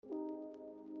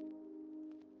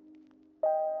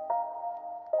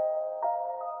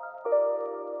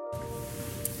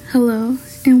Hello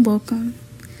and welcome.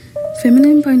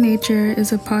 Feminine by Nature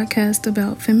is a podcast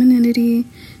about femininity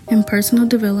and personal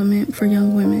development for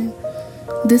young women.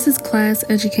 This is class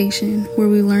education where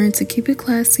we learn to keep it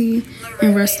classy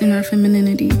and rest in our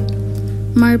femininity.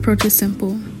 My approach is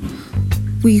simple.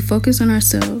 We focus on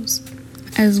ourselves.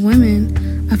 As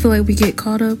women, I feel like we get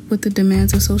caught up with the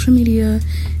demands of social media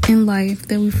and life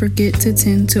that we forget to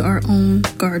tend to our own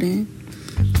garden,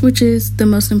 which is the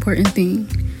most important thing.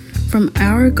 From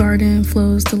our garden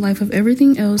flows the life of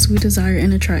everything else we desire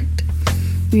and attract.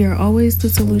 We are always the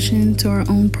solution to our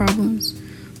own problems.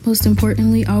 Most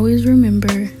importantly, always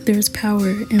remember there is power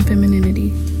in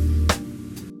femininity.